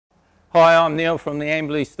Hi, I'm Neil from the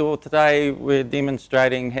Amberley store. Today we're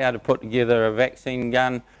demonstrating how to put together a vaccine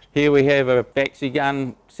gun. Here we have a vaccine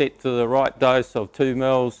gun set to the right dose of 2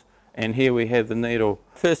 mils, and here we have the needle.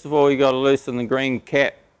 First of all, you've got to loosen the green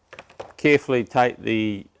cap. Carefully take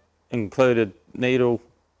the included needle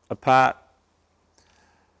apart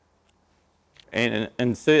and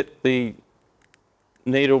insert the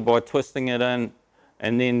needle by twisting it in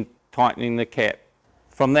and then tightening the cap.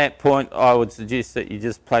 From that point, I would suggest that you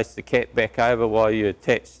just place the cap back over while you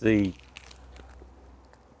attach the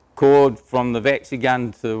cord from the vaccine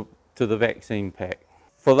gun to the vaccine pack.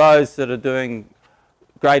 For those that are doing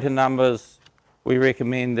greater numbers, we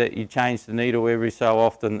recommend that you change the needle every so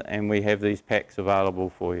often, and we have these packs available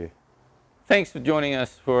for you. Thanks for joining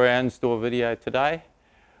us for our in-store video today.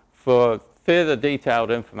 For further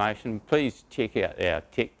detailed information, please check out our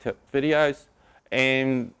tech tip videos,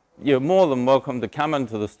 and you're more than welcome to come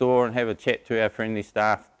into the store and have a chat to our friendly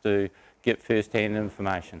staff to get first-hand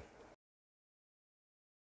information.